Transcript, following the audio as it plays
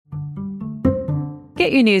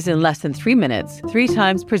Get your news in less than 3 minutes, 3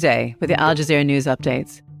 times per day with the Al Jazeera News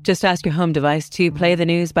Updates. Just ask your home device to play the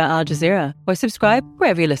news by Al Jazeera or subscribe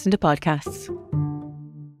wherever you listen to podcasts.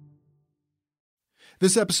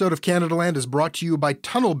 This episode of Canada Land is brought to you by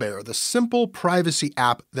TunnelBear, the simple privacy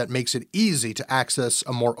app that makes it easy to access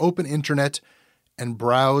a more open internet and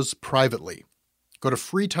browse privately. Go to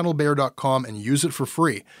freetunnelbear.com and use it for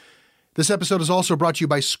free. This episode is also brought to you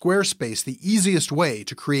by Squarespace, the easiest way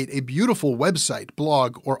to create a beautiful website,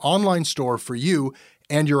 blog, or online store for you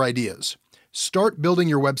and your ideas. Start building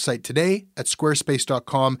your website today at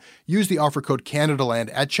squarespace.com. Use the offer code CanadaLand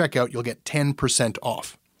at checkout. You'll get 10%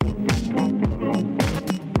 off.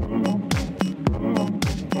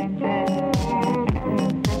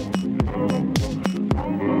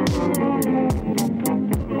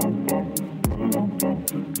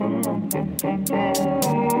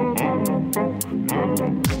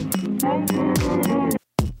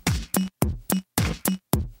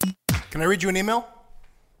 Can I read you an email?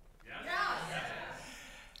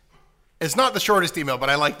 It's not the shortest email,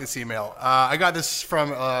 but I like this email. I got this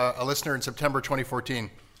from a listener in September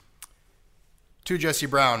 2014. To Jesse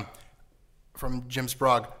Brown from Jim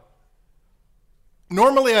Sprague.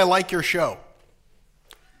 Normally, I like your show.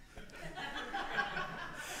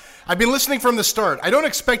 I've been listening from the start. I don't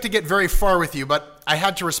expect to get very far with you, but I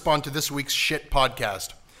had to respond to this week's shit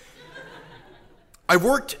podcast. I've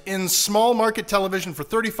worked in small market television for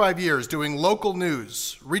 35 years, doing local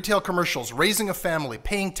news, retail commercials, raising a family,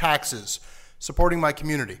 paying taxes, supporting my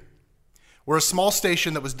community. We're a small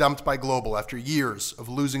station that was dumped by Global after years of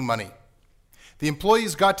losing money. The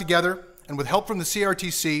employees got together and with help from the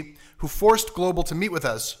CRTC, who forced Global to meet with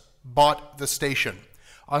us, bought the station.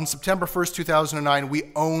 On September 1st, 2009,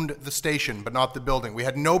 we owned the station, but not the building. We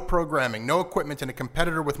had no programming, no equipment, and a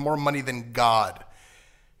competitor with more money than God.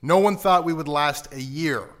 No one thought we would last a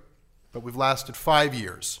year, but we've lasted 5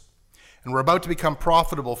 years. And we're about to become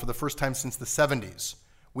profitable for the first time since the 70s.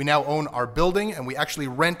 We now own our building, and we actually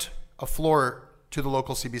rent a floor to the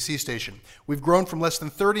local CBC station. We've grown from less than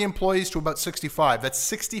 30 employees to about 65. That's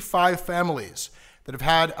 65 families that have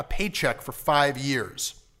had a paycheck for 5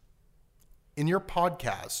 years. In your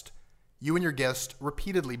podcast, you and your guest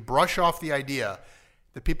repeatedly brush off the idea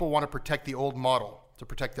that people want to protect the old model to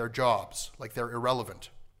protect their jobs, like they're irrelevant.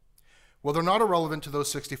 Well, they're not irrelevant to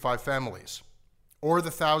those 65 families or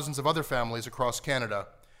the thousands of other families across Canada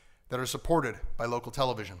that are supported by local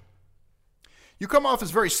television. You come off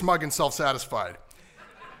as very smug and self-satisfied.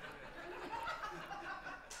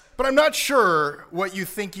 But I'm not sure what you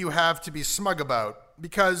think you have to be smug about,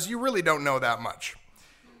 because you really don't know that much.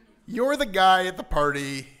 You're the guy at the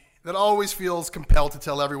party that always feels compelled to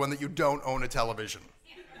tell everyone that you don't own a television.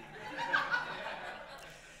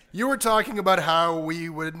 You were talking about how we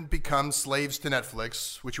wouldn't become slaves to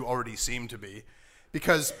Netflix, which you already seem to be,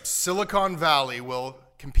 because Silicon Valley will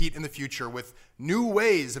compete in the future with new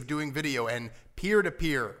ways of doing video and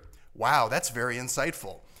peer-to-peer. Wow, that's very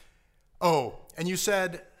insightful. Oh, and you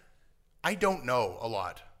said, I don't know a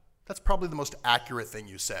lot. That's probably the most accurate thing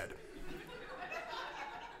you said.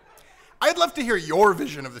 I'd love to hear your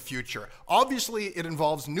vision of the future. Obviously, it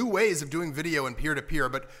involves new ways of doing video and peer-to-peer,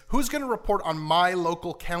 but who's going to report on my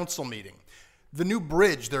local council meeting? The new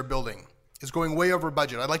bridge they're building is going way over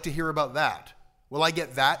budget. I'd like to hear about that. Will I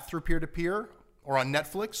get that through peer-to-peer or on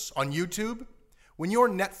Netflix, on YouTube? When your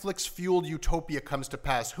Netflix-fueled utopia comes to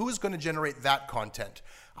pass, who is going to generate that content?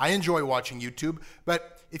 I enjoy watching YouTube,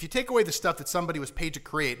 but if you take away the stuff that somebody was paid to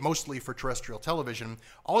create, mostly for terrestrial television,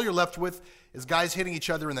 all you're left with is guys hitting each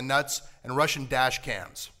other in the nuts and Russian dash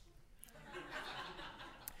cams.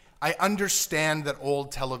 I understand that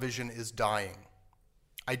old television is dying.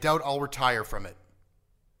 I doubt I'll retire from it.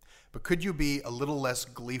 But could you be a little less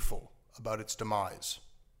gleeful about its demise?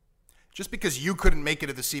 Just because you couldn't make it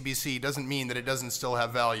at the CBC doesn't mean that it doesn't still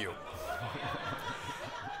have value.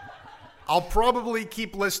 I'll probably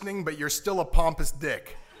keep listening, but you're still a pompous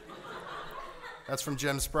dick. That's from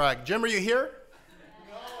Jim Sprague. Jim, are you here?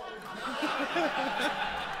 No.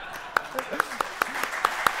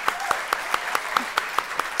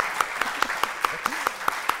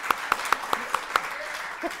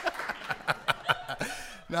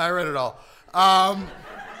 No, I read it all.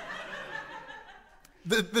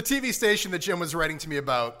 The TV station that Jim was writing to me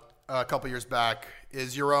about a couple years back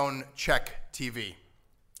is your own Czech TV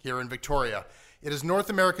here in Victoria. It is North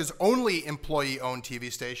America's only employee-owned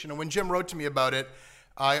TV station, and when Jim wrote to me about it,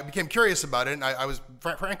 I became curious about it, and I was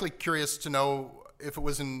frankly curious to know if it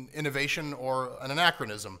was an innovation or an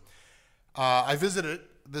anachronism. I visited it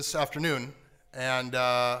this afternoon, and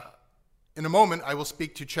in a moment I will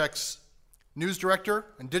speak to Czech's news director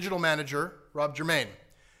and digital manager, Rob Germain.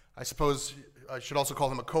 I suppose I should also call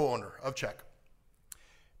him a co-owner of CHEK.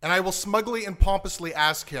 And I will smugly and pompously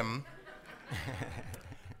ask him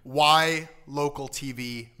why local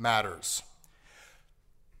TV matters.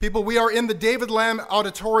 People, we are in the David Lamb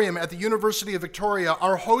Auditorium at the University of Victoria.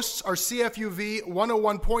 Our hosts are CFUV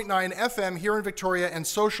 101.9 FM here in Victoria and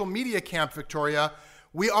Social Media Camp Victoria.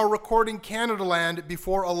 We are recording Canadaland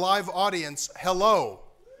before a live audience. Hello.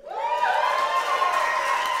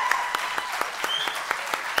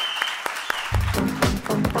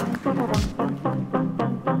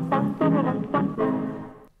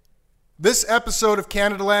 This episode of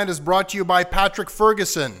Canadaland is brought to you by Patrick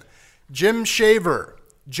Ferguson, Jim Shaver,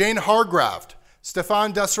 Jane Hargraft,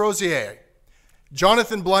 Stéphane Desrosiers,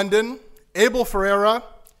 Jonathan Blunden, Abel Ferreira,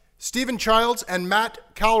 Stephen Childs, and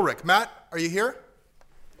Matt Kalrick. Matt, are you here?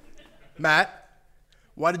 Matt,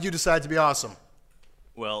 why did you decide to be awesome?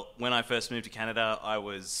 Well, when I first moved to Canada, I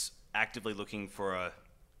was actively looking for a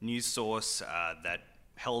news source that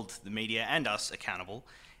held the media and us accountable,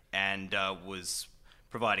 and was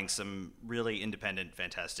providing some really independent,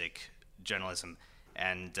 fantastic journalism.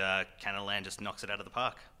 And Canadaland just knocks it out of the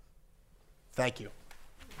park. Thank you.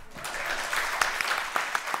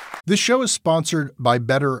 This show is sponsored by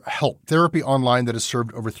BetterHelp, therapy online that has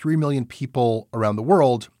served over 3 million people around the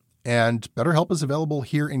world. And BetterHelp is available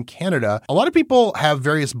here in Canada. A lot of people have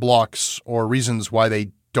various blocks or reasons why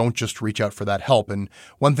they don't just reach out for that help. And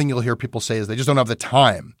one thing you'll hear people say is they just don't have the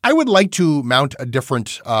time. I would like to mount a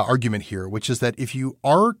different argument here, which is that if you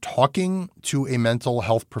are talking to a mental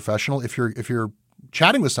health professional, if you're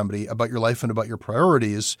chatting with somebody about your life and about your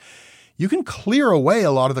priorities, you can clear away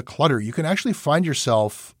a lot of the clutter. You can actually find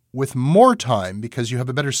yourself with more time because you have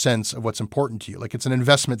a better sense of what's important to you. Like, it's an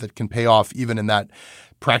investment that can pay off even in that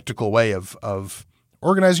practical way of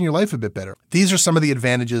organizing your life a bit better. These are some of the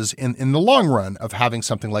advantages in the long run of having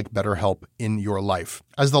something like BetterHelp in your life.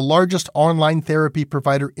 As the largest online therapy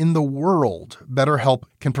provider in the world, BetterHelp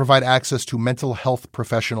can provide access to mental health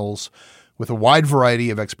professionals with a wide variety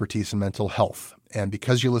of expertise in mental health. And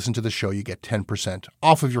because you listen to the show, you get 10%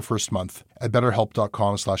 off of your first month at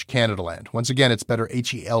betterhelp.com/Canadaland. Once again, it's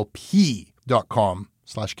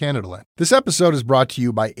betterhelp.com/Canadaland. This episode is brought to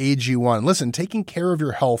you by AG1. Listen, taking care of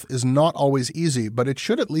your health is not always easy, but it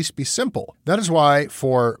should at least be simple. That is why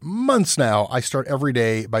for months now, I start every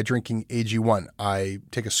day by drinking AG1. I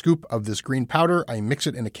take a scoop of this green powder, I mix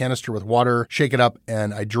it in a canister with water, shake it up,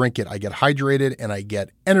 and I drink it. I get hydrated and I get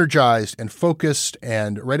energized and focused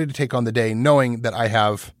and ready to take on the day, knowing that I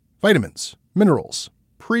have vitamins, minerals,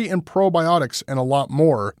 pre and probiotics, and a lot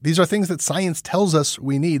more. These are things that science tells us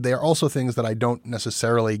we need. They are also things that I don't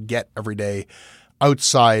necessarily get every day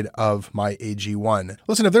outside of my AG1.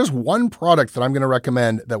 Listen, if there's one product that I'm going to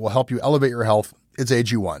recommend that will help you elevate your health, it's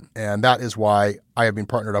AG1. And that is why I have been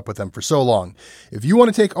partnered up with them for so long. If you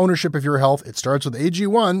want to take ownership of your health, it starts with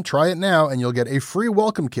AG1. Try it now, and you'll get a free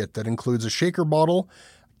welcome kit that includes a shaker bottle,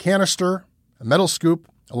 canister, a metal scoop,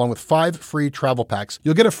 along with 5 free travel packs.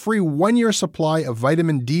 You'll get a free 1-year supply of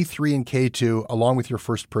vitamin D3 and K2 along with your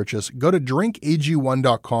first purchase. Go to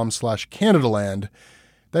drinkag1.com/Canadaland.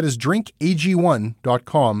 That is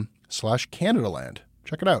drinkag1.com/Canadaland.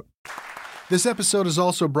 Check it out. This episode is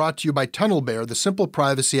also brought to you by TunnelBear, the simple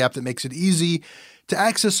privacy app that makes it easy to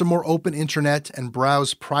access a more open internet and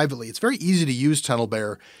browse privately. It's very easy to use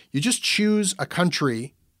TunnelBear. You just choose a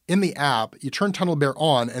country in the app, you turn TunnelBear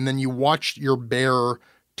on, and then you watch your Bear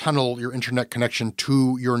tunnel your internet connection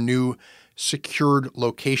to your new secured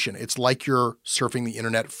location. It's like you're surfing the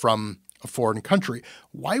internet from a foreign country.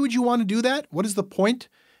 Why would you want to do that? What is the point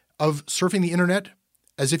of surfing the internet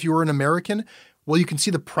as if you were an American? Well, you can see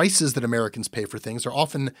the prices that Americans pay for things. They're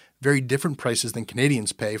often very different prices than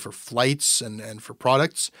Canadians pay for flights and for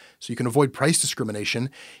products, so you can avoid price discrimination.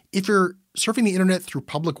 If you're surfing the internet through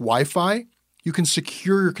public Wi-Fi, you can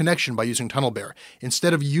secure your connection by using TunnelBear.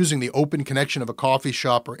 Instead of using the open connection of a coffee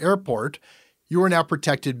shop or airport, you are now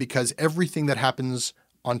protected because everything that happens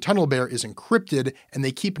on TunnelBear is encrypted and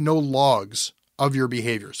they keep no logs of your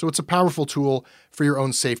behavior. So it's a powerful tool for your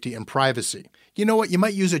own safety and privacy. You know what? You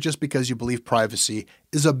might use it just because you believe privacy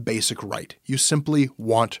is a basic right. You simply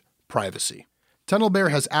want privacy.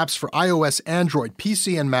 TunnelBear has apps for iOS, Android,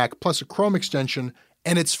 PC, and Mac, plus a Chrome extension,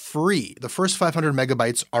 and it's free. The first 500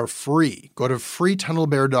 megabytes are free. Go to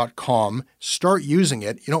freetunnelbear.com, start using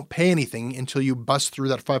it. You don't pay anything until you bust through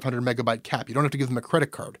that 500 megabyte cap. You don't have to give them a credit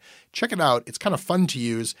card. Check it out. It's kind of fun to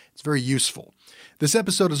use. It's very useful. This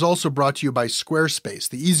episode is also brought to you by Squarespace,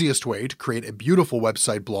 the easiest way to create a beautiful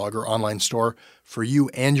website, blog, or online store for you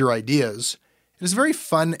and your ideas. It is a very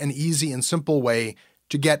fun and easy and simple way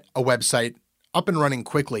to get a website up and running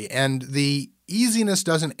quickly. And the easiness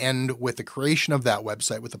doesn't end with the creation of that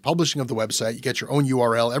website, with the publishing of the website. You get your own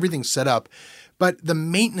URL, everything's set up. But the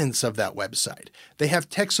maintenance of that website, they have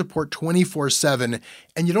tech support 24/7,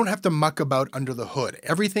 and you don't have to muck about under the hood.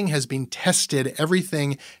 Everything has been tested.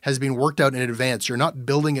 Everything has been worked out in advance. You're not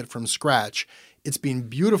building it from scratch. It's been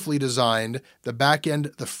beautifully designed, the back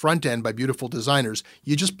end, the front end by beautiful designers.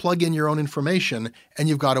 You just plug in your own information, and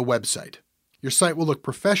you've got a website. Your site will look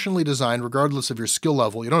professionally designed regardless of your skill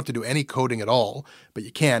level. You don't have to do any coding at all, but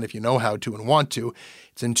you can if you know how to and want to.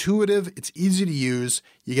 It's intuitive. It's easy to use.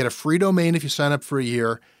 You get a free domain if you sign up for a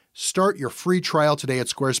year. Start your free trial today at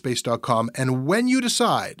squarespace.com. And when you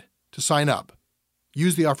decide to sign up,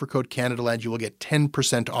 use the offer code CanadaLand. You will get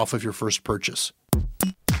 10% off of your first purchase.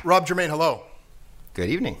 Rob Germain, hello.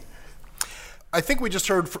 Good evening. I think we just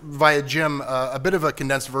heard via Jim a bit of a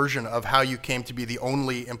condensed version of how you came to be the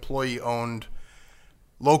only employee-owned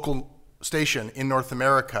local station in North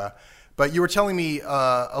America. But you were telling me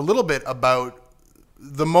a little bit about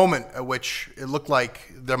the moment at which it looked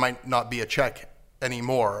like there might not be a check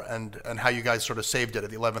anymore, and how you guys sort of saved it at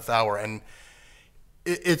the 11th hour. And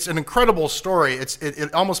it's an incredible story.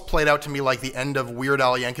 It almost played out to me like the end of Weird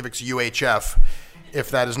Al Yankovic's UHF, if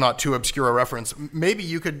that is not too obscure a reference. Maybe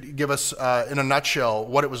you could give us, in a nutshell,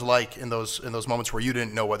 what it was like in those moments where you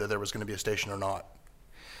didn't know whether there was going to be a station or not.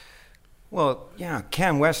 Well, yeah,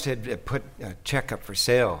 CanWest had put a check up for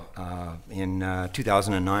sale in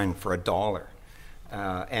 2009 for $1.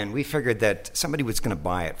 And we figured that somebody was going to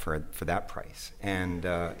buy it for that price. And,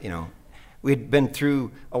 we'd been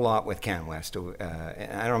through a lot with CanWest.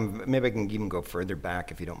 I don't. Maybe I can even go further back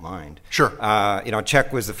if you don't mind. Sure.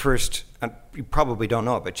 CHEK was the first. You probably don't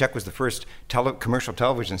know it, but CHEK was the first commercial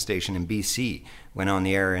television station in BC. Went on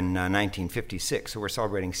the air in 1956. So we're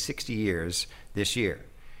celebrating 60 years this year.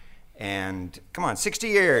 And come on, 60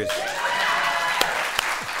 years.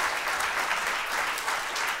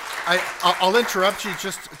 I'll interrupt you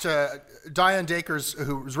just to Diane Dakers,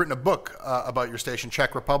 who's written a book about your station,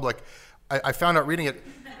 Czech Republic. I found out reading it.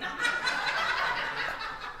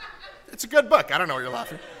 It's a good book. I don't know why you're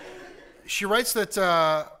laughing. She writes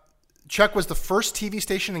that Czech was the first TV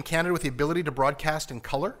station in Canada with the ability to broadcast in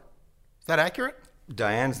color. Is that accurate?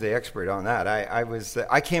 Diane's the expert on that.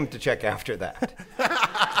 I came to Czech after that.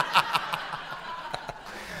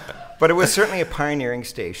 But it was certainly a pioneering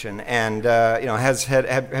station, and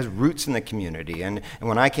has roots in the community. And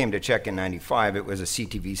when I came to Czech in '95, it was a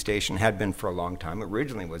CTV station, had been for a long time.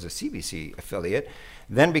 Originally was a CBC affiliate,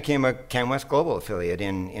 then became a CanWest Global affiliate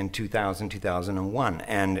in 2000, 2001.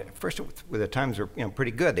 And first, the times were pretty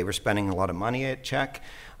good. They were spending a lot of money at Czech.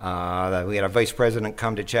 We had a vice president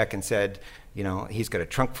come to Czech and said, he's got a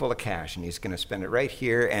trunk full of cash and he's going to spend it right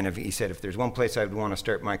here. And he said, if there's one place I would want to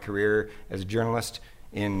start my career as a journalist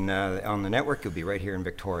on the network, it would be right here in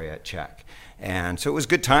Victoria at Czech. And so it was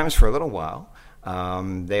good times for a little while.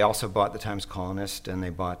 They also bought the Times Colonist, and they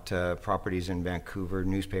bought properties in Vancouver,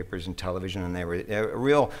 newspapers and television, and they were a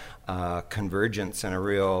real convergence and a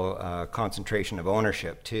real concentration of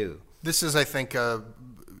ownership too. This is, I think, a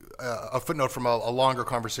footnote from a longer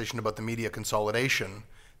conversation about the media consolidation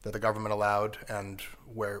that the government allowed, and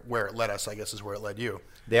where it led us, I guess, is where it led you.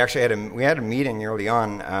 They actually we had a meeting early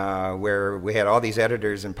on where we had all these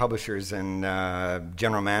editors and publishers and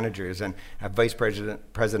general managers, and a vice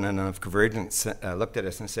president of Convergence looked at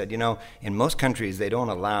us and said, in most countries they don't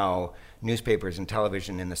allow newspapers and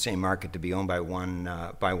television in the same market to be owned by one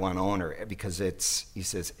owner, because it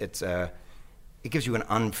gives you an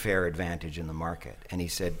unfair advantage in the market. And he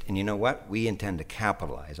said, and you know what? We intend to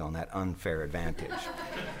capitalize on that unfair advantage.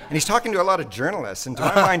 And he's talking to a lot of journalists, and to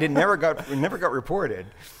my mind, it never got reported,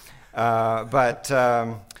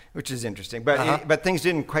 which is interesting. But things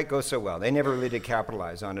didn't quite go so well. They never really did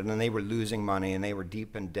capitalize on it, and they were losing money, and they were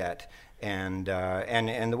deep in debt. And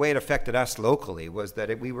the way it affected us locally was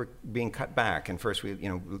that we were being cut back. And first,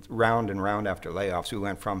 round and round after layoffs, we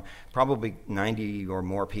went from probably 90 or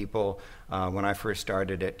more people when I first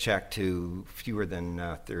started at Czech to fewer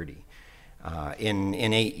than 30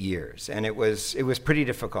 in 8 years. And it was pretty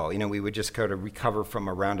difficult. We would just kind of recover from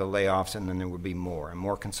a round of layoffs, and then there would be more and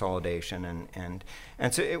more consolidation, and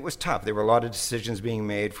so it was tough. There were a lot of decisions being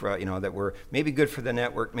made for that were maybe good for the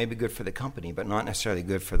network, maybe good for the company, but not necessarily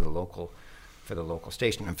good for the local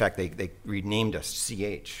station. In fact, they renamed us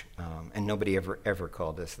CH, and nobody ever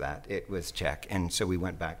called us that. It was Czech, and so we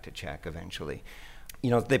went back to Czech eventually.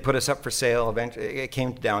 They put us up for sale. Eventually, it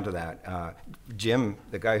came down to that. Jim,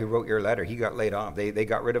 the guy who wrote your letter, he got laid off. They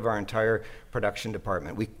got rid of our entire production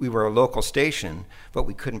department. We were a local station, but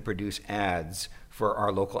we couldn't produce ads for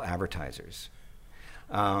our local advertisers.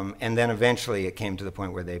 And then eventually it came to the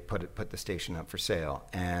point where they put the station up for sale,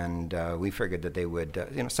 and we figured that they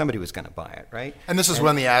would, somebody was going to buy it, right? And this is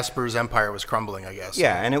when the Aspers empire was crumbling, I guess.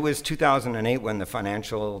 Yeah, and it was 2008 when the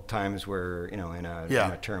financial times were, in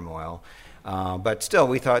a turmoil. But still,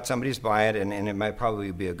 we thought somebody's buy it, and it might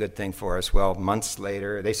probably be a good thing for us. Well, months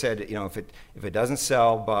later, they said, if it doesn't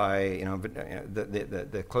sell by,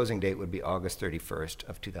 the closing date would be August 31st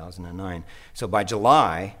of 2009. So by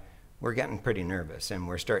July, we're getting pretty nervous, and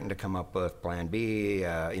we're starting to come up with Plan B.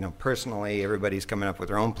 Personally, everybody's coming up with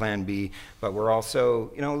their own Plan B, but we're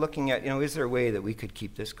also, looking at, is there a way that we could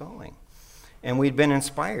keep this going? And we'd been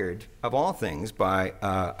inspired, of all things, by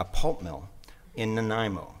a pulp mill in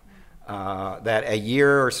Nanaimo. That a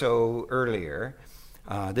year or so earlier,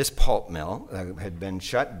 this pulp mill had been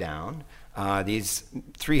shut down. These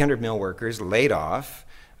 300 mill workers laid off.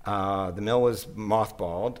 The mill was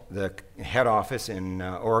mothballed. The head office in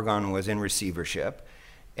Oregon was in receivership,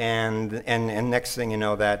 and next thing you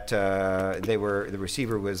know, that the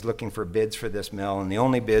receiver was looking for bids for this mill, and the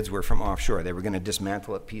only bids were from offshore. They were going to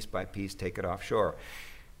dismantle it piece by piece, take it offshore.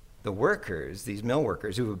 The workers, these mill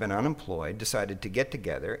workers who have been unemployed, decided to get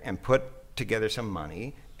together and put together some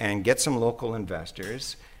money and get some local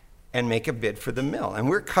investors and make a bid for the mill. And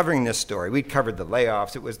we're covering this story. We'd covered the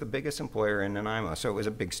layoffs. It was the biggest employer in Nanaimo, so it was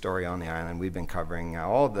a big story on the island. We've been covering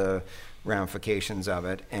all the ramifications of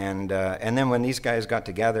it. And then when these guys got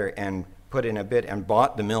together and put in a bid and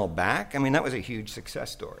bought the mill back, that was a huge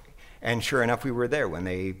success story. And sure enough, we were there when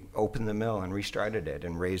they opened the mill and restarted it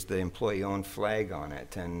and raised the employee-owned flag on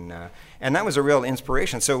it. And that was a real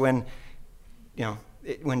inspiration. So when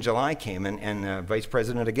July came and the vice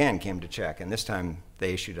president again came to check, and this time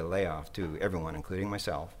they issued a layoff to everyone, including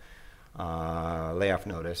myself, layoff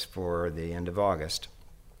notice for the end of August.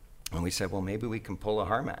 And we said, well, maybe we can pull a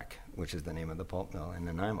Harmac, which is the name of the pulp mill in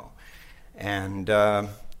Nanaimo. And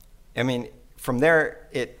from there,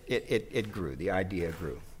 it grew. The idea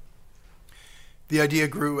grew. The idea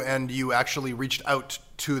grew, and you actually reached out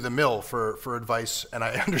to the mill for advice, and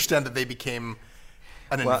I understand that they became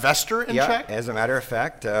an investor in Czech? As a matter of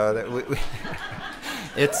fact,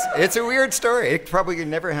 it's a weird story. It probably could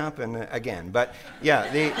never happen again. But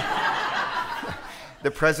yeah,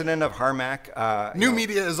 the president of Harmac... New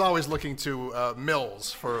media is always looking to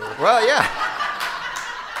mills for... Well, yeah.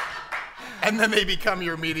 And then they become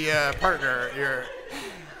your media partner.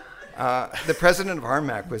 The president of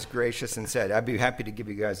Harmac was gracious and said, "I'd be happy to give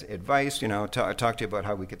you guys advice. Talk to you about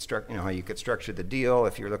how we could how you could structure the deal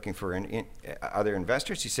if you're looking for other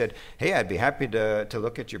investors." He said, "Hey, I'd be happy to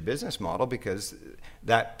look at your business model," because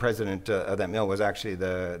that president of that mill was actually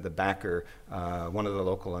the backer, one of the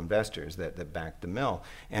local investors that backed the mill.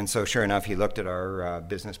 And so, sure enough, he looked at our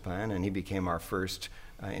business plan, and he became our first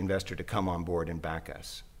investor to come on board and back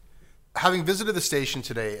us. Having visited the station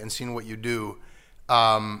today and seen what you do.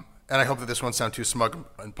 And I hope that this won't sound too smug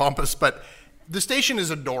and pompous, but the station is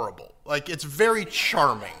adorable. It's very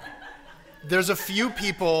charming. There's a few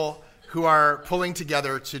people who are pulling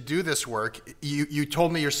together to do this work. You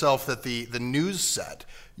told me yourself that the news set,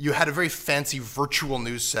 you had a very fancy virtual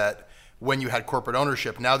news set when you had corporate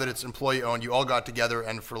ownership. Now that it's employee owned, you all got together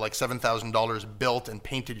and for like $7,000 built and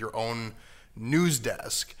painted your own news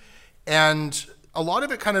desk. And a lot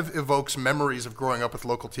of it kind of evokes memories of growing up with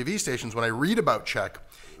local TV stations. When I read about Czech,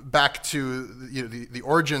 back to the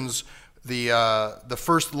origins, the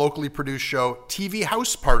first locally produced show, TV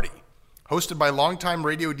House Party, hosted by longtime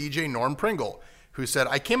radio DJ Norm Pringle, who said,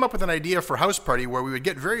 "I came up with an idea for House Party where we would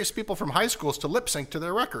get various people from high schools to lip sync to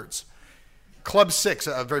their records." Club 6,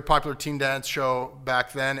 a very popular teen dance show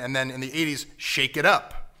back then, and then in the 80s, Shake It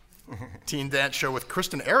Up, teen dance show with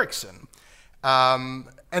Kristen Erickson.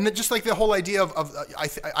 And then just like the whole idea of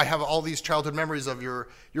I have all these childhood memories of your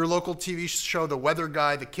local TV show, The Weather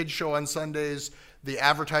Guy, the kids show on Sundays, the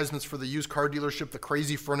advertisements for the used car dealership, the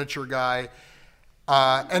Crazy Furniture Guy,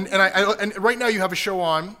 and right now you have a show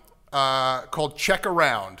on called Check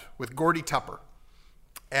Around with Gordy Tupper,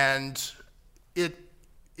 and it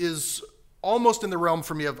is almost in the realm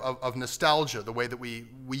for me of nostalgia, the way that we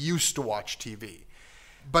used to watch TV,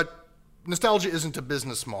 but nostalgia isn't a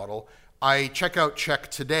business model. I check out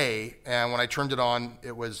Czech today, and when I turned it on,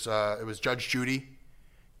 it was Judge Judy,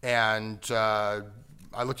 and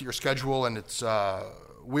I looked at your schedule, and it's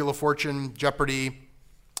Wheel of Fortune, Jeopardy.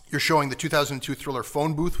 You're showing the 2002 thriller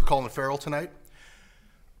Phone Booth with Colin Farrell tonight.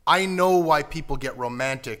 I know why people get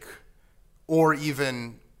romantic or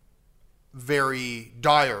even very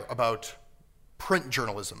dire about print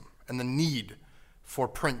journalism and the need for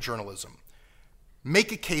print journalism.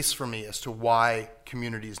 Make a case for me as to why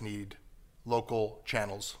communities need local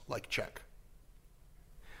channels like Czech.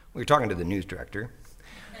 We were talking to the news director,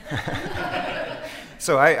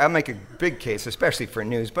 So I make a big case, especially for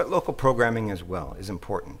news, but local programming as well is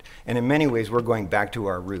important. And in many ways, we're going back to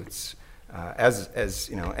our roots as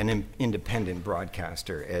you know, an independent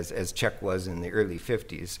broadcaster, as Czech was in the early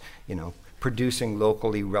 50s, you know, producing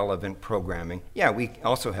locally relevant programming. Yeah, we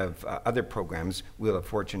also have other programs, Wheel of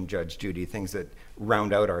Fortune, Judge Judy, things that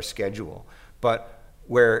round out our schedule. But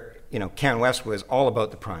where, you know, CanWest was all about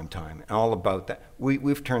the prime time, and all about that.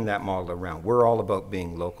 We've turned that model around. We're all about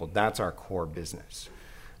being local. That's our core business.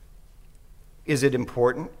 Is it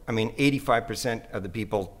important? I mean, 85% of the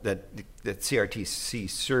people that CRTC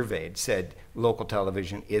surveyed said local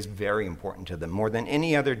television is very important to them, more than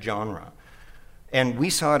any other genre. And we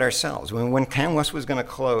saw it ourselves. When CanWest was going to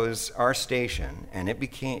close our station, and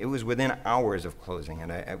it was within hours of closing,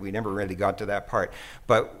 and we never really got to that part,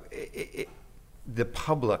 but the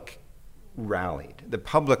public rallied. The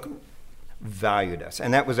public valued us,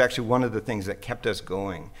 and that was actually one of the things that kept us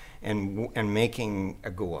going and making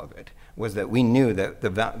a go of it, was that we knew that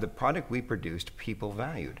the product we produced, people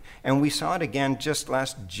valued. And we saw it again just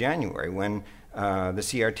last January when the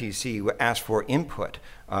CRTC asked for input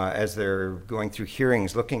as they're going through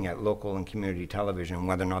hearings looking at local and community television and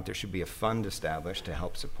whether or not there should be a fund established to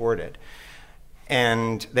help support it.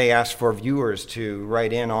 And they asked for viewers to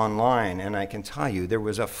write in online, and I can tell you there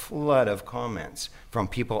was a flood of comments from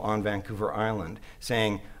people on Vancouver Island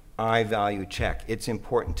saying, I value Czech. It's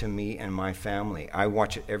important to me and my family. I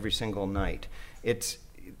watch it every single night.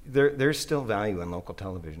 There's still value in local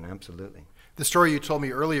television, absolutely. The story you told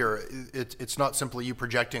me earlier, it's not simply you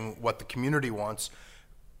projecting what the community wants.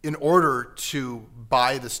 In order to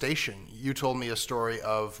buy the station, you told me a story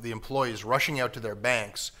of the employees rushing out to their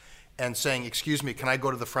banks and saying, excuse me, can I go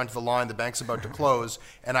to the front of the line? The bank's about to close,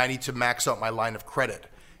 and I need to max out my line of credit.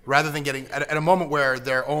 Rather than getting, at a moment where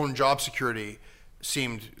their own job security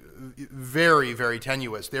seemed very, very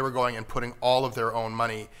tenuous, they were going and putting all of their own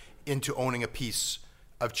money into owning a piece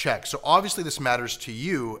of Czech. So obviously this matters to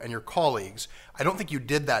you and your colleagues. I don't think you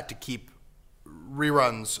did that to keep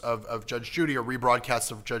reruns of Judge Judy or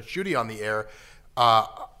rebroadcasts of Judge Judy on the air.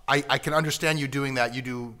 I can understand you doing that. You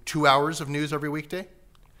do 2 hours of news every weekday?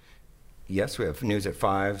 Yes, we have news at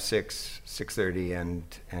 5, 6,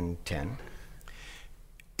 6:30, and 10.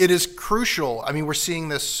 It is crucial. I mean, we're seeing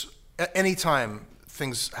this anytime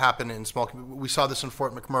things happen in small communities. We saw this in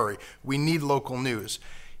Fort McMurray. We need local news.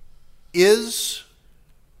 Is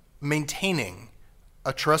maintaining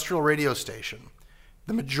a terrestrial radio station,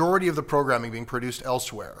 the majority of the programming being produced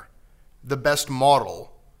elsewhere, the best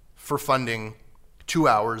model for funding 2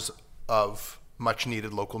 hours of much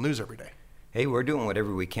needed local news every day? Hey, we're doing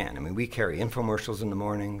whatever we can. I mean, we carry infomercials in the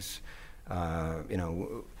mornings. You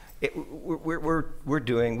know, we've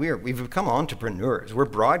become entrepreneurs. We're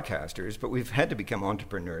broadcasters, but we've had to become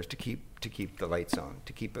entrepreneurs to keep the lights on,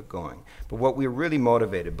 to keep it going. But what we're really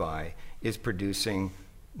motivated by is producing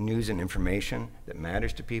news and information that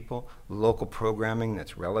matters to people, local programming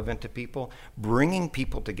that's relevant to people, bringing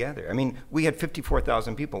people together. I mean, we had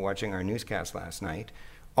 54,000 people watching our newscast last night,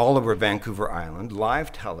 all over Vancouver Island,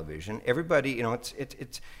 live television. Everybody, you know,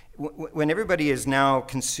 it's when everybody is now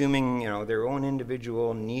consuming, you know, their own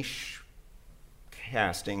individual niche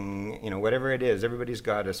casting, you know, whatever it is, everybody's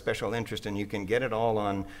got a special interest, and you can get it all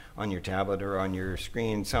on your tablet or on your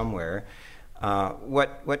screen somewhere.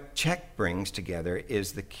 What Czech brings together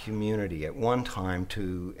is the community at one time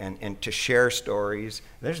to share stories.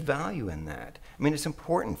 There's value in that. I mean, it's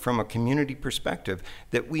important from a community perspective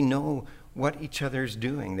that we know what each other's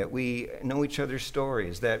doing, that we know each other's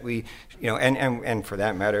stories, that we, you know, and for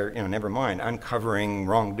that matter, you know, never mind uncovering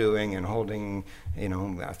wrongdoing and holding, you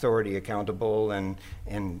know, authority accountable and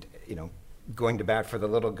you know, going to bat for the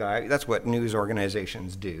little guy. That's what news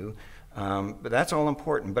organizations do. But that's all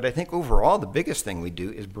important. But I think overall, the biggest thing we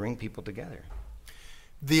do is bring people together.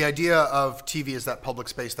 The idea of TV is that public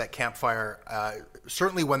space, that campfire.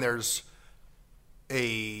 Certainly when there's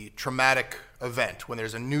a traumatic event, when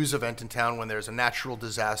there's a news event in town, when there's a natural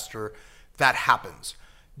disaster, that happens.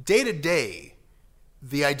 Day to day,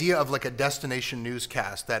 the idea of like a destination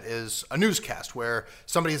newscast that is a newscast where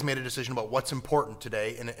somebody has made a decision about what's important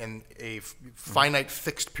today in a finite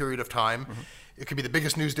fixed period of time. Mm-hmm. It could be the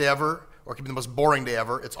biggest news day ever, or it could be the most boring day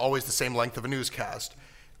ever. It's always the same length of a newscast.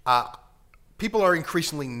 People are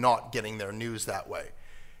increasingly not getting their news that way.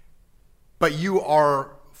 But you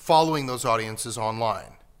are following those audiences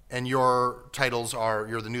online, and your titles are,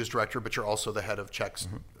 you're the news director, but you're also the head of Czech's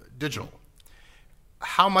digital.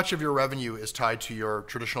 How much of your revenue is tied to your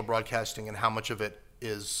traditional broadcasting, and how much of it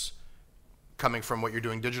is coming from what you're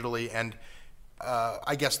doing digitally? And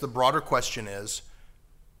I guess the broader question is,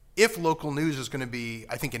 if local news is going to be,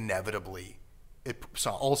 I think, inevitably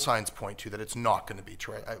so all signs point to that it's not going to be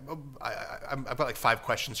true. I've got like 5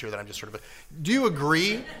 questions here that I'm just sort of. Do you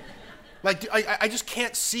agree? Like, I just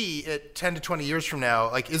can't see it 10 to 20 years from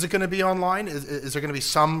now. Like, is it going to be online? Is there going to be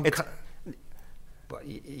some? Well,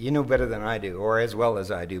 you know better than I do, or as well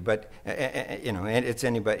as I do. But you know, and it's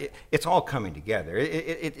anybody. It's all coming together.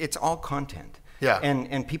 It's all content. Yeah.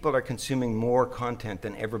 And people are consuming more content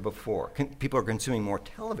than ever before. People are consuming more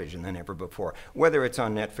television than ever before. Whether it's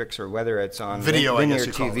on Netflix or whether it's on video, linear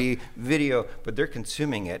TV, video, but they're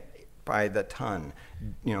consuming it by the ton,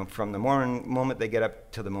 you know, from the moment they get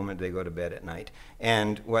up to the moment they go to bed at night.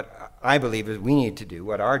 And what I believe is we need to do,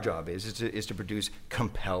 what our job is to produce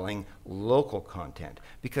compelling local content,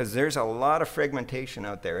 because there's a lot of fragmentation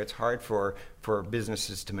out there. It's hard for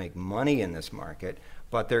businesses to make money in this market,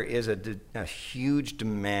 but there is a huge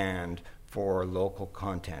demand for local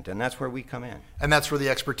content, and that's where we come in. And that's where the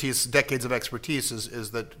expertise, decades of expertise,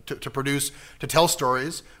 is that to tell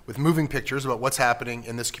stories with moving pictures about what's happening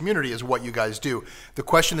in this community is what you guys do. The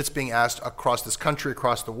question that's being asked across this country,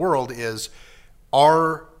 across the world is,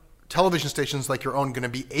 are television stations like your own going to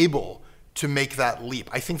be able to make that leap?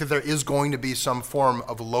 I think that there is going to be some form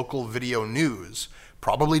of local video news,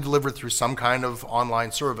 probably delivered through some kind of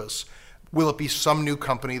online service. Will it be some new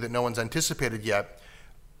company that no one's anticipated yet?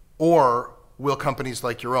 Or will companies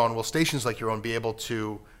like your own, will stations like your own be able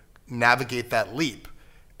to navigate that leap?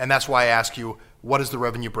 And that's why I ask you, what is the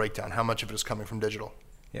revenue breakdown? How much of it is coming from digital?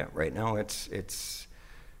 Yeah, right now it's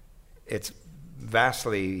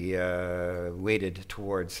vastly weighted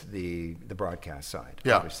towards the broadcast side,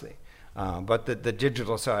 yeah. Obviously. But the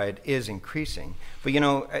digital side is increasing. But, you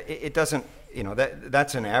know, it doesn't, you know,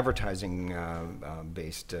 that's an advertising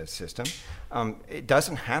based system. It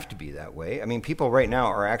doesn't have to be that way. I mean, people right now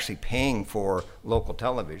are actually paying for local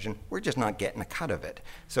television. We're just not getting a cut of it.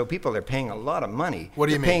 So people are paying a lot of money. What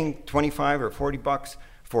do you mean? They're paying 25 or 40 bucks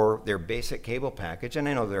for their basic cable package. And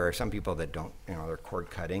I know there are some people that don't, you know, they're cord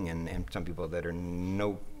cutting, and some people that are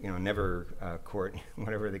never cord,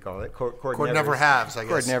 whatever they call it, cord never haves, I guess.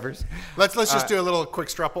 Cord nevers. Let's just do a little quick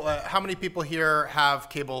straw. How many people here have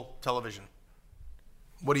cable television?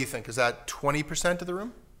 What do you think? Is that 20% of the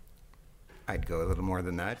room? I'd go a little more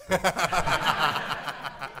than that.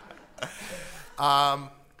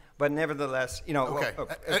 But nevertheless, you know. Okay. Well,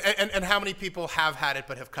 and how many people have had it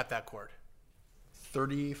but have cut that cord?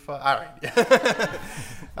 35. All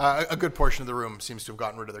right. A good portion of the room seems to have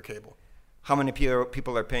gotten rid of their cable. How many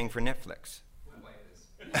people are paying for Netflix?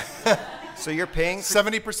 So you're paying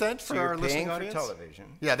 70% for our listening audience? For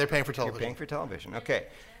television. Yeah, they're paying for television. You're paying for television. Okay.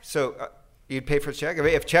 So you'd pay for Czech?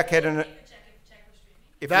 If Czech had an...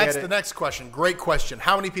 That's the next question. Great question.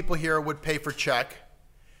 How many people here would pay for Czech?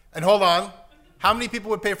 And hold on. How many people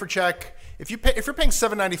would pay for Czech? If you're paying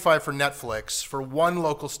 $7.95 for Netflix for one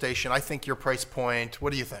local station, I think your price point,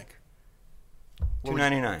 what do you think?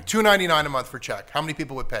 $2.99. $2.99 a month for Czech. How many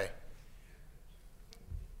people would pay?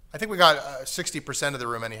 I think we got 60% of the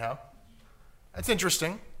room anyhow. That's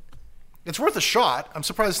interesting. It's worth a shot. I'm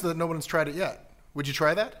surprised that no one's tried it yet. Would you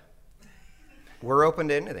try that? We're open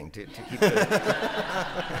to anything to keep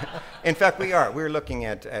the... In fact, we are. We're looking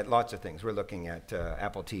at lots of things. We're looking at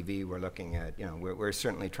Apple TV. We're looking at, you know, we're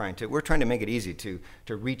certainly trying to make it easy to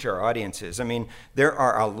reach our audiences. I mean, there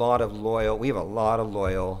are we have a lot of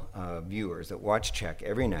loyal viewers that watch Czech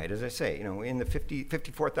every night. As I say, you know, in the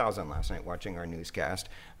 54,000 last night watching our newscast.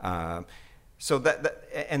 So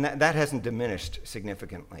that hasn't diminished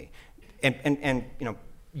significantly. And you know,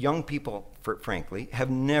 young people, frankly, have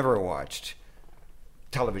never watched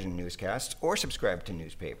television newscasts or subscribe to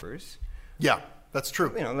newspapers. Yeah, that's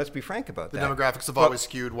true. You know, let's be frank about that. The demographics have always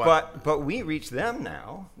skewed. But we reach them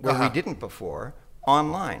now where we didn't before,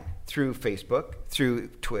 online, through Facebook, through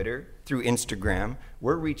Twitter, through Instagram.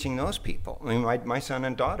 We're reaching those people. I mean, my son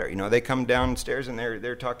and daughter, you know, they come downstairs and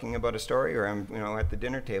they're talking about a story, or I'm, you know, at the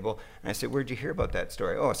dinner table, and I said, "Where'd you hear about that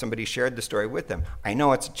story?" "Oh, somebody shared the story with them." I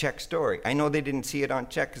know it's a Czech story. I know they didn't see it on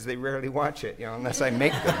Czech because they rarely watch it, you know, unless I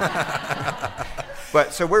make them.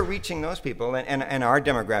 But so we're reaching those people, and our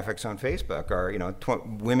demographics on Facebook are, you know,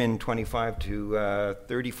 women 25 to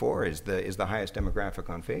 34 is the highest demographic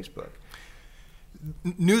on Facebook.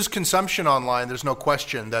 News consumption online, there's no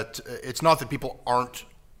question that it's not that people aren't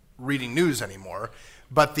reading news anymore,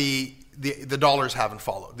 but the dollars haven't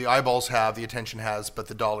followed. The eyeballs have, the attention has, but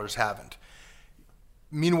the dollars haven't.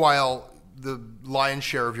 Meanwhile, the lion's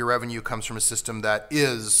share of your revenue comes from a system that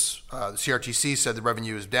is, the CRTC said the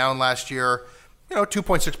revenue is down last year, you know,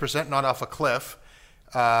 2.6%, not off a cliff.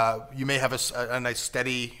 You may have a nice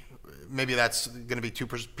steady, maybe that's going to be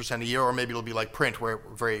 2% a year, or maybe it'll be like print, where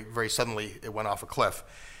very, very suddenly it went off a cliff.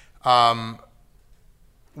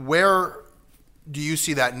 Where do you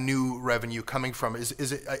see that new revenue coming from? Is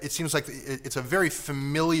it? It seems like it's a very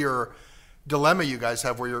familiar dilemma you guys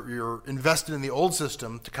have, where you're invested in the old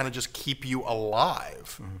system to kind of just keep you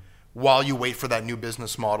alive while you wait for that new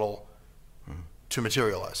business model to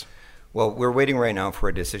materialize. Well, we're waiting right now for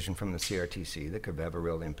a decision from the CRTC that could have a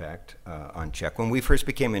real impact on CHEK. When we first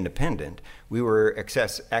became independent, we were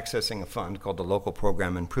accessing a fund called the Local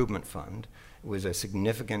Program Improvement Fund. It was a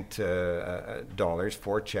significant dollars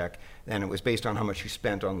for CHEK, and it was based on how much you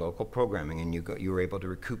spent on local programming, and you were able to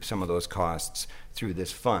recoup some of those costs through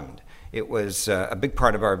this fund. It was a big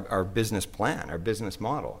part of our business plan, our business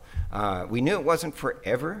model. We knew it wasn't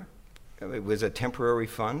forever. It was a temporary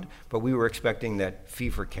fund, but we were expecting that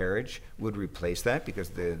fee for carriage would replace that, because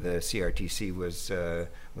the CRTC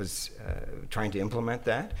was trying to implement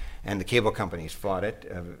that, and the cable companies fought it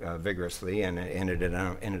vigorously, and it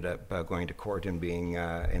ended up going to court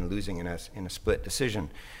and losing in a split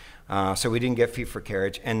decision. So we didn't get fee for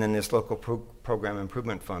carriage, and then this local program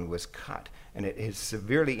improvement fund was cut, and it has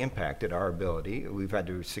severely impacted our ability. We've had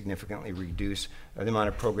to significantly reduce the amount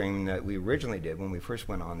of programming that we originally did when we first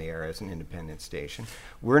went on the air as an independent station.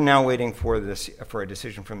 We're now waiting for a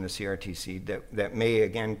decision from the CRTC that may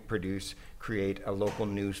again create a local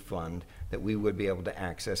news fund that we would be able to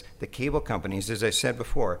access. The cable companies, as I said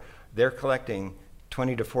before, they're collecting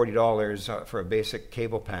 $20 to $40 for a basic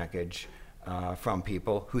cable package from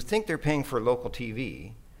people who think they're paying for local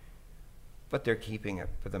TV, but they're keeping it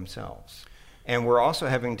for themselves. And we're also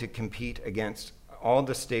having to compete against all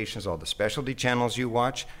the stations, all the specialty channels you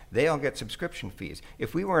watch. They all get subscription fees.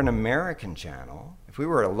 If we were an American channel, if we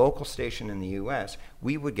were a local station in the US,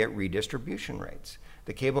 we would get redistribution rates.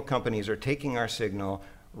 The cable companies are taking our signal,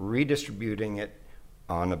 redistributing it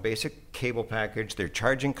on a basic cable package. They're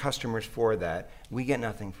charging customers for that. We get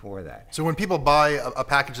nothing for that. So when people buy a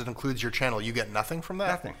package that includes your channel, you get nothing from that?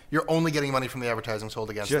 Nothing. You're only getting money from the advertising sold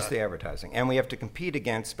against Just that? the advertising. And we have to compete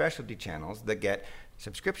against specialty channels that get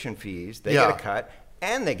subscription fees, they get a cut,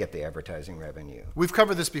 and they get the advertising revenue. We've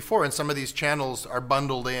covered this before, and some of these channels are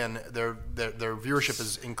bundled in. Their viewership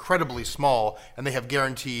is incredibly small, and they have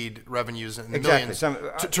guaranteed revenues in the millions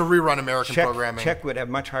to rerun American programming. CHEK would have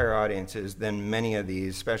much higher audiences than many of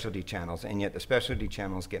these specialty channels, and yet the specialty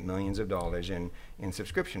channels get millions of dollars in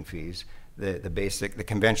subscription fees. The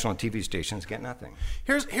conventional TV stations get nothing.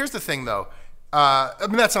 Here's the thing, though. I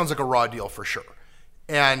mean, that sounds like a raw deal for sure.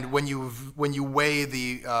 And when you weigh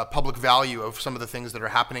the public value of some of the things that are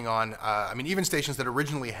happening on, I mean, even stations that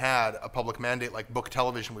originally had a public mandate, like Book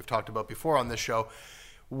Television, we've talked about before on this show,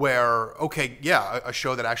 where, a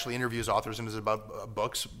show that actually interviews authors and is about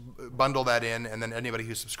books, bundle that in, and then anybody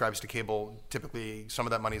who subscribes to cable, typically some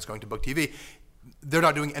of that money is going to Book TV. They're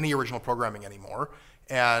not doing any original programming anymore,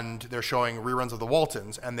 and they're showing reruns of The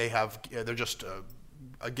Waltons, and they're just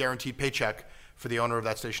a guaranteed paycheck for the owner of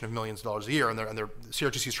that station of millions of dollars a year, and their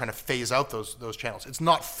CRTC is trying to phase out those channels. It's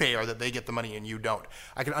not fair that they get the money and you don't.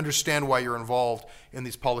 I can understand why you're involved in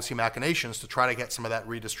these policy machinations to try to get some of that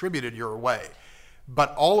redistributed your way.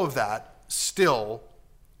 But all of that still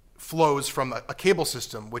flows from a cable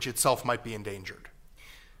system which itself might be endangered.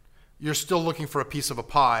 You're still looking for a piece of a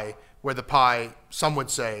pie where the pie, some would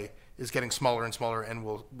say, is getting smaller and smaller and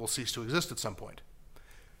will cease to exist at some point.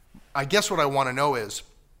 I guess what I want to know is,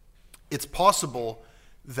 it's possible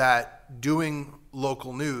that doing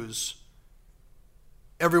local news,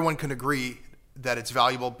 everyone can agree that it's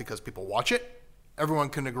valuable because people watch it. Everyone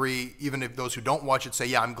can agree, even if those who don't watch it say,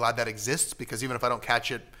 yeah, I'm glad that exists, because even if I don't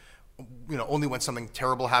catch it, only when something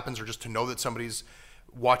terrible happens, or just to know that somebody's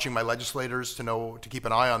watching my legislators, to keep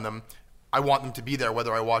an eye on them, I want them to be there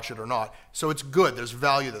whether I watch it or not. So it's good. There's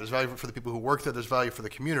value there. There's value for the people who work there. There's value for the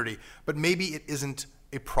community. But maybe it isn't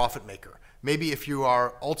a profit maker. Maybe if you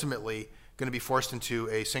are ultimately going to be forced into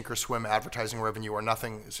a sink or swim advertising revenue or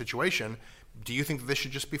nothing situation, do you think that this should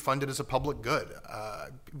just be funded as a public good?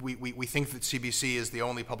 We think that CBC is the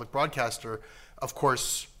only public broadcaster. Of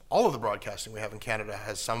course, all of the broadcasting we have in Canada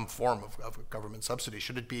has some form of government subsidy.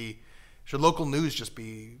 Should local news just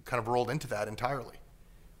be kind of rolled into that entirely?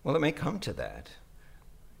 Well, it may come to that.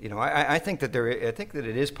 I think that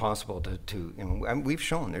it is possible to we've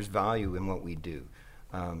shown there's value in what we do.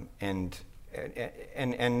 And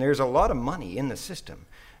there's a lot of money in the system.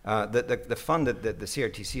 The fund that the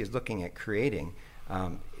CRTC is looking at creating,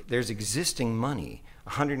 there's existing money,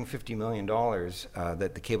 $150 million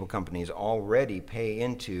that the cable companies already pay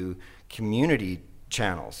into community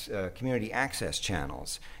channels, community access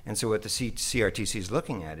channels. And so what the CRTC is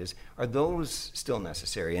looking at is, are those still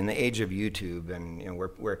necessary in the age of YouTube, and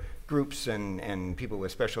where groups and people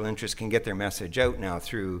with special interests can get their message out now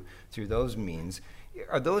through those means?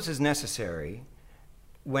 Are those as necessary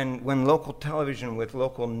when local television with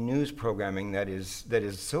local news programming that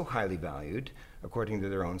is so highly valued, according to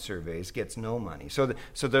their own surveys, gets no money. So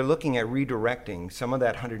they're looking at redirecting some of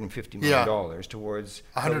that $150 million towards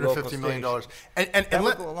 $150 million. And that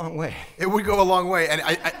would go a long way. It would go a long way. And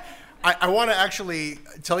I want to actually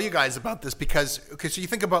tell you guys about this because you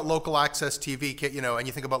think about local access TV, and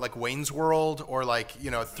you think about like Wayne's World or like,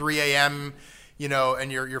 3 a.m.,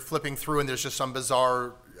 and you're flipping through and there's just some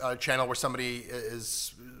bizarre channel where somebody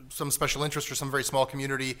is some special interest or some very small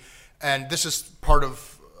community. And this is part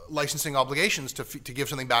of licensing obligations to give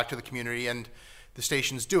something back to the community, and the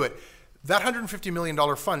stations do it. That $150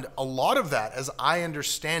 million fund, a lot of that, as I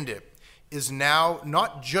understand it, is now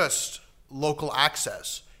not just local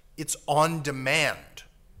access, it's on-demand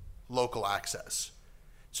local access.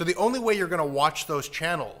 So the only way you're going to watch those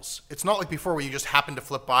channels, it's not like before where you just happen to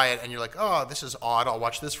flip by it and you're like, oh, this is odd, I'll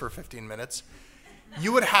watch this for 15 minutes.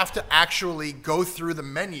 You would have to actually go through the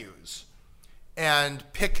menus and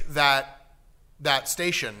pick that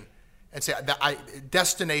station and say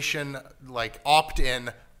destination, like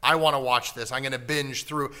opt-in, I want to watch this, I'm going to binge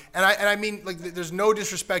through. And I mean, like, there's no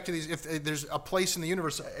disrespect to these. If there's a place in the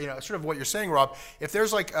universe, sort of what you're saying, Rob, if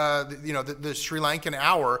there's like the Sri Lankan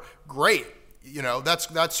hour, great,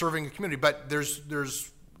 that's serving a community, but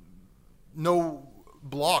there's no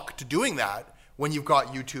block to doing that when you've got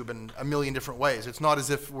YouTube in a million different ways. It's not as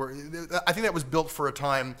if I think that was built for a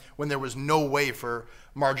time when there was no way for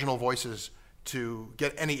marginal voices to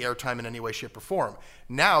get any airtime in any way, shape, or form.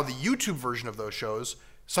 Now, the YouTube version of those shows,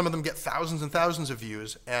 some of them get thousands and thousands of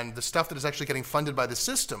views, and the stuff that is actually getting funded by the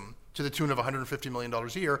system to the tune of $150 million a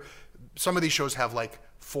year, some of these shows have like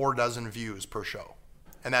 4 dozen views per show.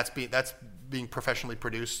 And that's being professionally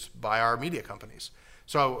produced by our media companies.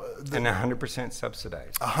 So and 100%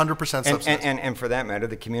 subsidized. 100% subsidized. And for that matter,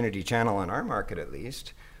 the community channel in our market, at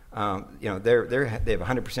least, they have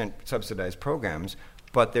 100% subsidized programs,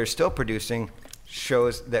 but they're still producing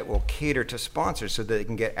shows that will cater to sponsors so that they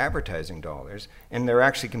can get advertising dollars, and they're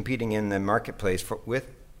actually competing in the marketplace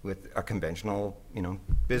with a conventional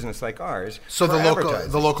business like ours. So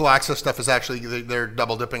the local access stuff is actually they're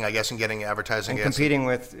double dipping, I guess, and getting advertising and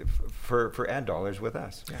competing for ad dollars with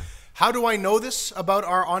us. Yeah. How do I know this about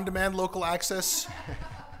our on-demand local access?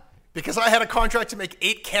 Because I had a contract to make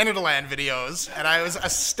 8 Canadaland videos, and I was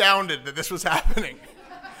astounded that this was happening.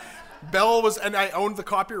 And I owned the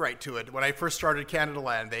copyright to it. When I first started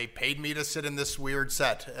Canadaland, they paid me to sit in this weird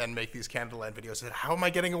set and make these Canadaland videos. I said, how am I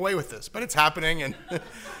getting away with this? But it's happening, and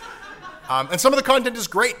and some of the content is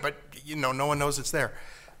great, but no one knows it's there.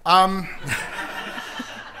 Not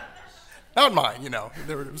mine,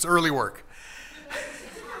 it was early work.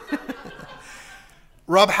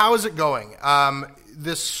 Rob, how is it going?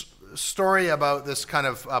 This story about this kind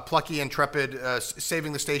of plucky, intrepid,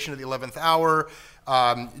 saving the station at the 11th hour.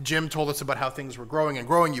 Jim told us about how things were growing and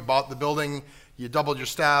growing. You bought the building, you doubled your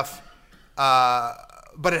staff,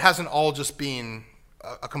 but it hasn't all just been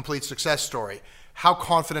a complete success story. How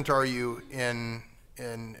confident are you in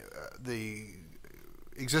the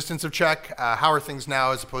existence of CHEK? How are things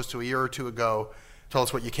now as opposed to a year or two ago? Tell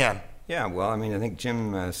us what you can. Yeah, well, I mean, I think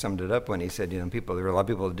Jim summed it up when he said, there were a lot of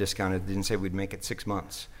people who discounted, didn't say we'd make it 6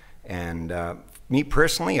 months. And me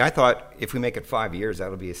personally, I thought if we make it 5 years,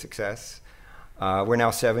 that'll be a success. We're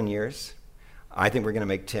now 7 years. I think we're going to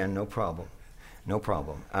make 10, no problem. No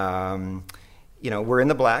problem. We're in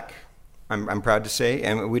the black, I'm proud to say,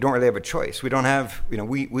 and we don't really have a choice. We don't have,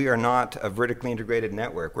 we are not a vertically integrated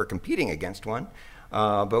network. We're competing against one.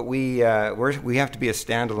 But we have to be a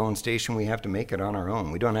standalone station. We have to make it on our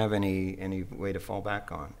own. We don't have any way to fall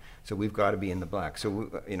back on. So we've got to be in the black.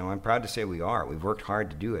 So, I'm proud to say we are. We've worked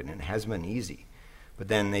hard to do it, and it hasn't been easy. But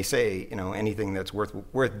then they say, anything that's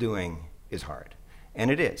worth doing is hard. And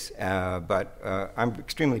it is. But I'm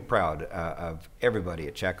extremely proud of everybody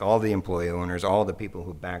at CHEK, all the employee owners, all the people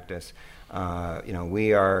who backed us.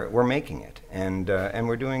 We're making it. And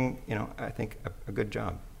we're doing, I think, a good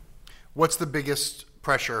job. What's the biggest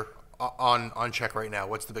pressure on CHEK right now?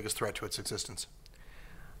 What's the biggest threat to its existence?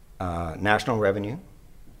 National revenue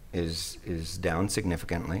is down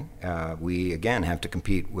significantly. We again have to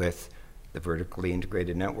compete with the vertically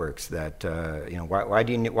integrated networks. That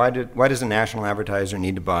why does a national advertiser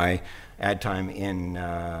need to buy ad time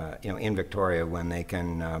in Victoria when they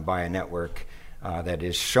can buy a network that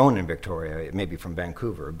is shown in Victoria? It may be from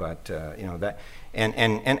Vancouver, but that.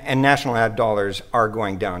 And national ad dollars are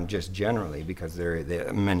going down just generally because a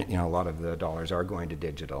lot of the dollars are going to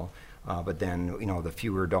digital. But then, the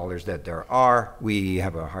fewer dollars that there are, we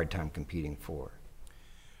have a hard time competing for.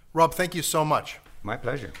 Rob, thank you so much. My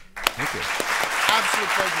pleasure. Thank you. Absolute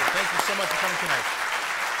pleasure. Thank you so much for coming tonight.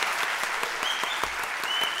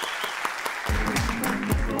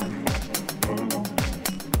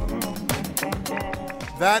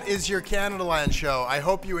 That is your Canadaland show. I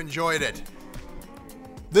hope you enjoyed it.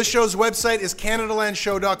 This show's website is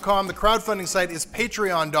CanadaLandShow.com. The crowdfunding site is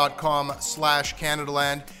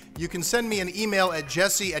Patreon.com/CanadaLand. You can send me an email at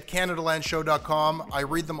jesse@CanadaLandShow.com. I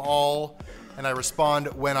read them all and I respond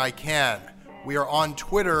when I can. We are on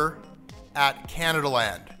Twitter at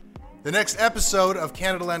Canadaland. The next episode of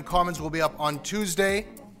Canadaland Commons will be up on Tuesday,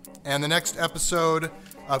 and the next episode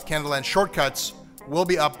of Canadaland Shortcuts will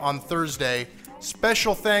be up on Thursday.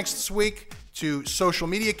 Special thanks this week to Social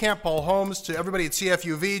Media Camp, Paul Holmes, to everybody at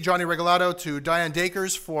CFUV, Johnny Regalado, to Diane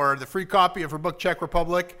Dakers for the free copy of her book, Czech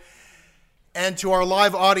Republic, and to our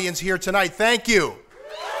live audience here tonight. Thank you